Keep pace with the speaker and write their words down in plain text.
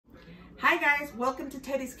Hi guys, welcome to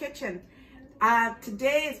Teddy's Kitchen.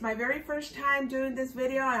 Today is my very first time doing this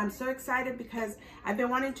video. I'm so excited because I've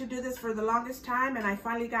been wanting to do this for the longest time and I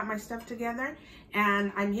finally got my stuff together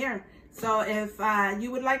and I'm here. So if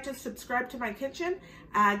you would like to subscribe to my kitchen,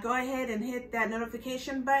 go ahead and hit that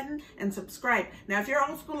notification button and subscribe. Now if you're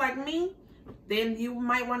old school like me, then you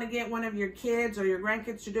might want to get one of your kids or your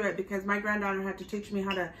grandkids to do it because my granddaughter had to teach me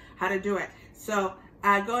how to do it. So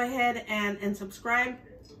go ahead and subscribe.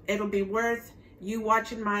 It'll be worth you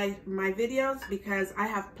watching my videos because I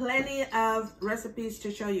have plenty of recipes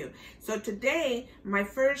to show you. So today, my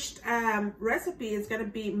first recipe is going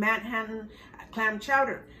to be Manhattan clam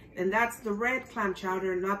chowder. And that's the red clam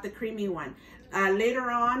chowder, not the creamy one. Later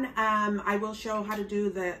on, I will show how to do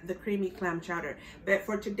the creamy clam chowder. But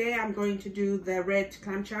for today, I'm going to do the red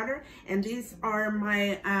clam chowder. And these are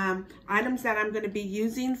my items that I'm going to be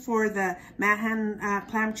using for the Manhattan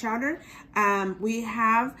clam chowder.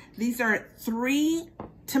 These are 3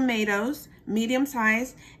 tomatoes, medium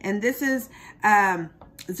size. And this is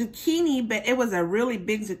zucchini, but it was a really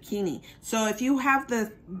big zucchini. So if you have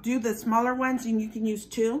do the smaller ones, you can use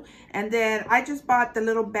 2. And then I just bought the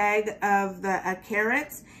little bag of the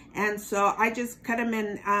carrots, and so I just cut them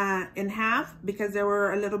in half because they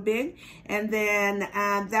were a little big. And then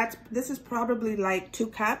this is probably like 2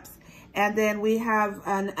 cups. And then we have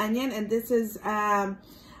an onion, and this is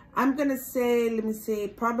I'm gonna say, let me see,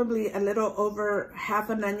 probably a little over half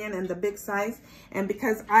an onion in the big size. And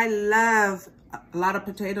because I love a lot of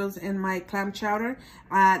potatoes in my clam chowder,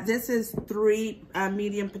 this is 3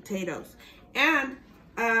 medium potatoes. And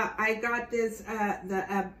I got this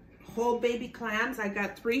whole baby clams. I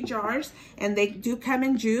got 3 jars, and they do come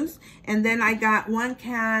in juice. And then I got 1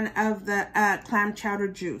 can of the clam chowder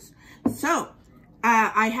juice. So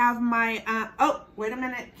I have my oh, wait a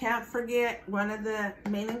minute, can't forget one of the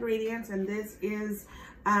main ingredients, and this is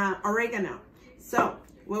oregano. So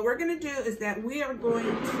what we're gonna do is that we are going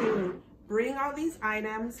to bring all these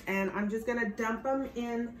items, and I'm just gonna dump them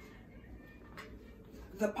in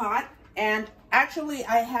the pot. And actually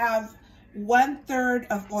I have 1/3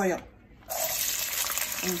 of oil,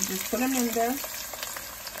 and just put them in there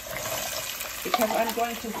because I'm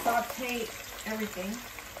going to saute everything.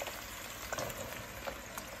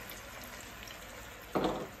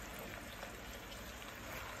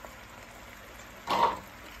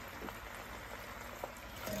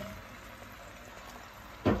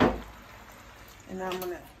 And now I'm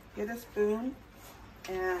gonna get a spoon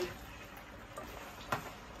and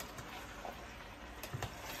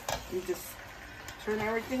you just turn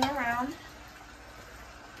everything around.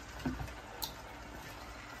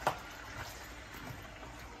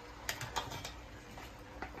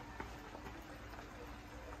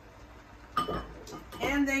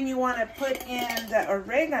 And then you want to put in the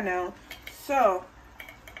oregano. So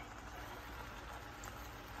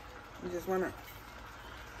you just want to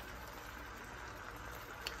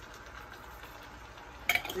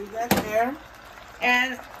do that there.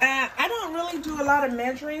 And I don't really do a lot of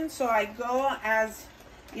measuring, so I go as,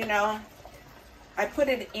 you know, I put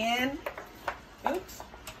it in. Oops,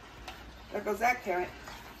 there goes that carrot.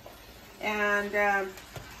 And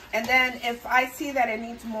then if I see that it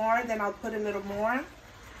needs more, then I'll put a little more.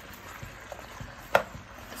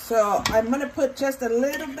 So I'm gonna put just a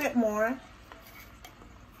little bit more.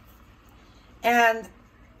 And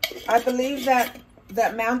I believe that the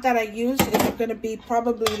amount that I use is going to be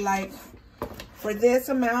probably like, for this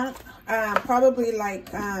amount, probably like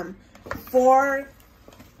 3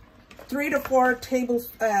 to 4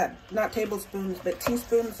 not tablespoons, but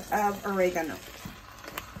teaspoons of oregano.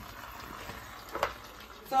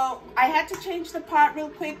 So I had to change the pot real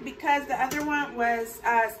quick because the other one was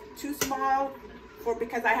too small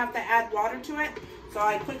because I have to add water to it. So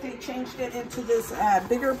I quickly changed it into this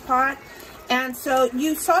bigger pot. And so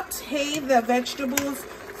you saute the vegetables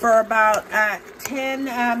for about 10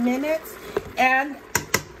 minutes. And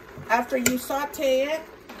after you saute it,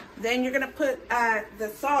 then you're gonna put the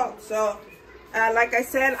salt. So like I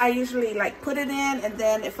said, I usually like put it in, and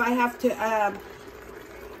then if I have to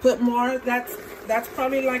put more, that's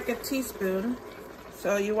probably like a teaspoon.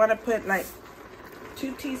 So you wanna put like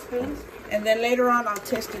 2 teaspoons. And then later on, I'll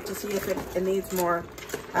test it to see if it needs more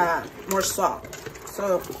salt.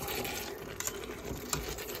 So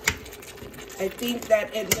I think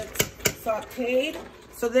that it looks sauteed.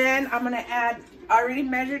 So then I'm gonna add, I already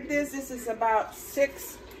measured this. This is about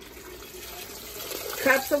 6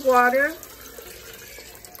 cups of water.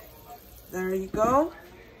 There you go.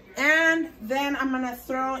 And then I'm gonna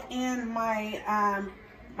throw in my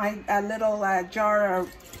little jar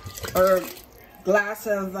or glass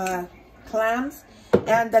of clams.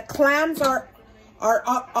 And the clams are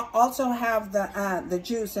also have the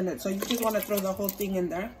juice in it. So you just want to throw the whole thing in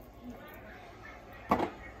there.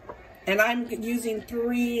 And I'm using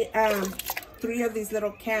three of these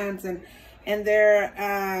little cans, and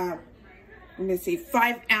they're let me see,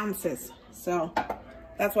 5 ounces. So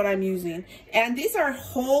that's what I'm using. And these are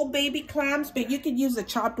whole baby clams, but you could use the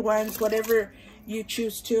chopped ones, whatever you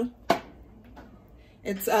choose to.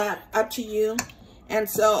 It's up to you. And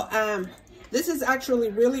so this is actually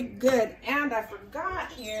really good. And I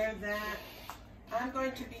forgot here that I'm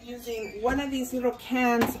going to be using one of these little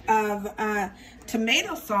cans of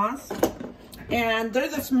tomato sauce, and they're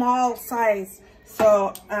the small size.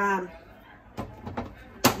 So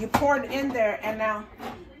you pour it in there, and now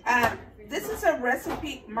this is a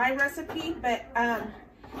recipe, my recipe, but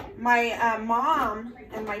my mom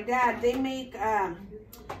and my dad, they make a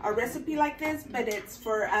recipe like this, but it's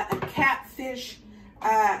for a catfish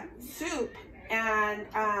soup. And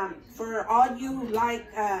for all you who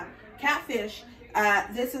like catfish,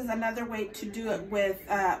 this is another way to do it with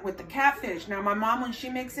the catfish. Now, my mom, when she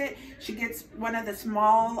makes it, she gets one of the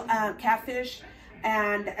small catfish,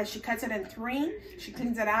 and she cuts it in 3. She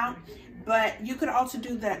cleans it out. But you could also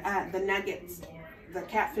do the nuggets, the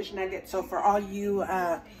catfish nuggets. So for all you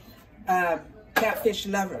catfish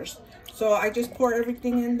lovers. So I just pour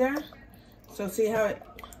everything in there. So see how it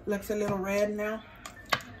looks a little red now?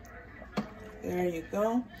 There you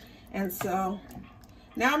go. And so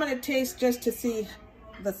now I'm going to taste just to see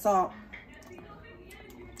the salt.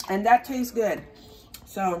 And that tastes good.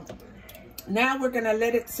 So now we're going to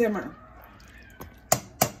let it simmer.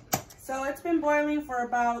 So it's been boiling for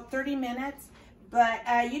about 30 minutes, but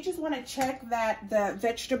you just want to check that the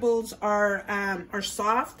vegetables are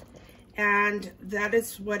soft, and that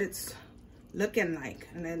is what it's looking like.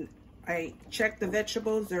 And then I checked the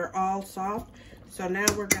vegetables, they're all soft. So now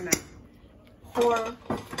we're going to pour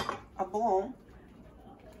a bowl.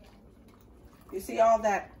 You see all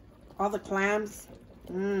the clams?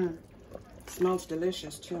 Smells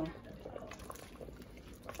delicious too.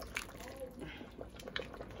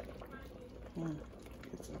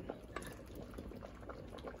 Get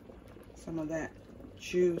some of that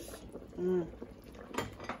juice.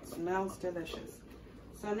 Smells delicious.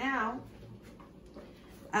 So now,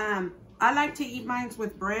 I like to eat mine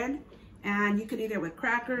with bread, and you could eat it with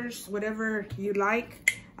crackers, whatever you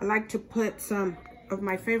like. I like to put some of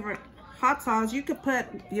my favorite hot sauce. You could put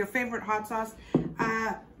your favorite hot sauce.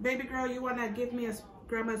 Baby girl, you want to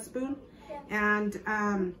grab a spoon?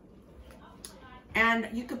 And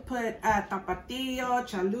you could put tapatio,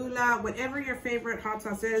 cholula, whatever your favorite hot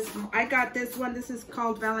sauce is. I got this one. This is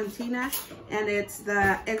called Valentina, and it's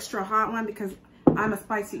the extra hot one because I'm a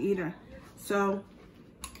spicy eater. So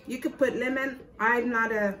you could put lemon. I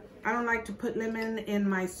don't like to put lemon in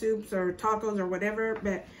my soups or tacos or whatever,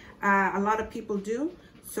 but a lot of people do.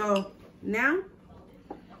 So now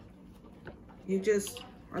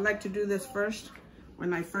I like to do this first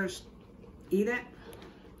when I first eat it.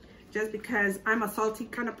 Just because I'm a salty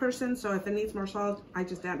kind of person, so if it needs more salt, I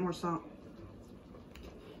just add more salt.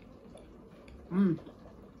 No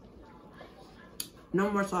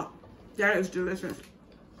more salt. That is delicious.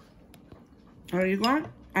 There you go.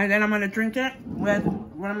 And then I'm gonna drink it with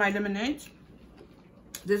one of my lemonades.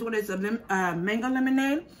 This one is a mango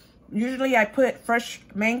lemonade. Usually I put fresh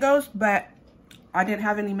mangoes, but I didn't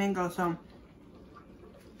have any mango, so.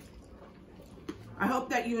 I hope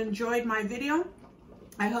that you enjoyed my video.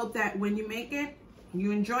 I hope that when you make it,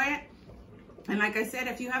 you enjoy it. And like I said,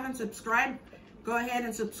 if you haven't subscribed, go ahead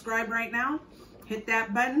and subscribe right now. Hit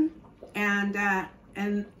that button. And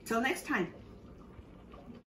till next time.